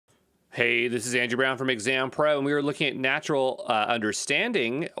Hey, this is Andrew Brown from ExamPro, and we were looking at natural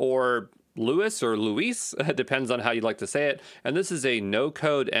understanding, or Lewis or Luis, depends on how you'd like to say it. And this is a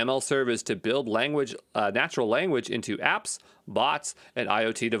no-code ML service to build natural language into apps, bots, and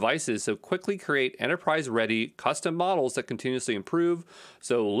IoT devices. So quickly create enterprise-ready custom models that continuously improve.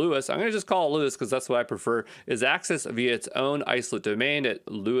 So Lewis, I'm going to just call it Lewis because that's what I prefer, is accessed via its own isolate domain at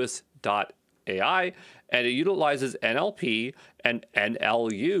lewis.ai, and it utilizes NLP and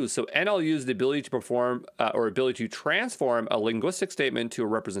NLU. So NLU is the ability to perform or ability to transform a linguistic statement to a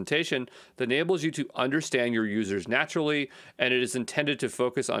representation that enables you to understand your users naturally, and it is intended to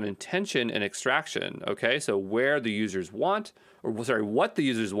focus on intention and extraction. Okay, so where the users want, or sorry, what the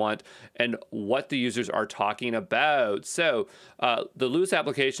users want and what the users are talking about. So the Lewis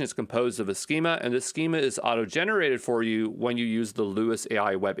application is composed of a schema, and this schema is auto-generated for you when you use the Lewis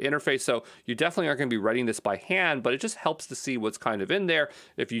AI web interface. So you definitely aren't going to be writing this by hand, but it just helps to see what's kind of in there.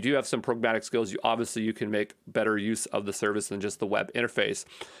 If you do have some programmatic skills, you can make better use of the service than just the web interface.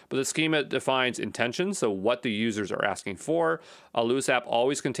 But the schema defines intention, so what the users are asking for. A Lewis app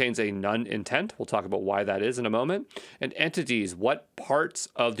always contains a none intent. We'll talk about why that is in a moment. And entities, what parts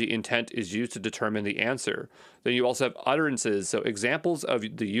of the intent is used to determine the answer. Then you also have utterances, so examples of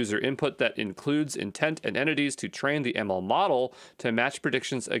the user input that includes intent and entities to train the ML model to match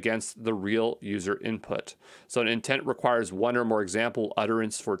predictions against the real user input. So an intent requires one or more example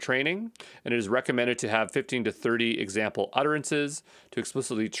utterance for training, and it is recommended to have 15 to 30 example utterances. To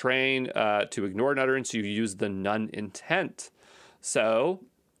explicitly train to ignore an utterance, you use the none intent. So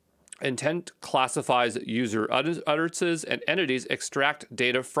intent classifies user utterances, and entities extract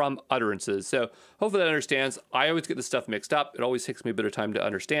data from utterances. So hopefully that understands. I always get this stuff mixed up. It always takes me a bit of time to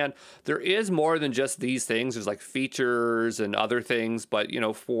understand. There is more than just these things. There's like features and other things, but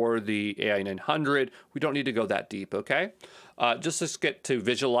for the AI 900, we don't need to go that deep, okay? Just to get to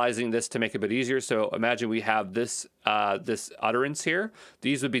visualizing this to make it a bit easier. So imagine we have this utterance here.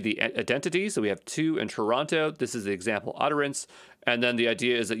 These would be the identities. So we have 2 in Toronto. This is the example utterance. And then the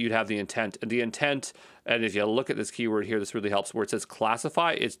idea is that you'd have the intent. And the intent, and if you look at this keyword here, this really helps, where it says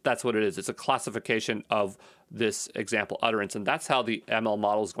classify, that's what it is. It's a classification of this example utterance. And that's how the ML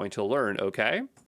model is going to learn, okay?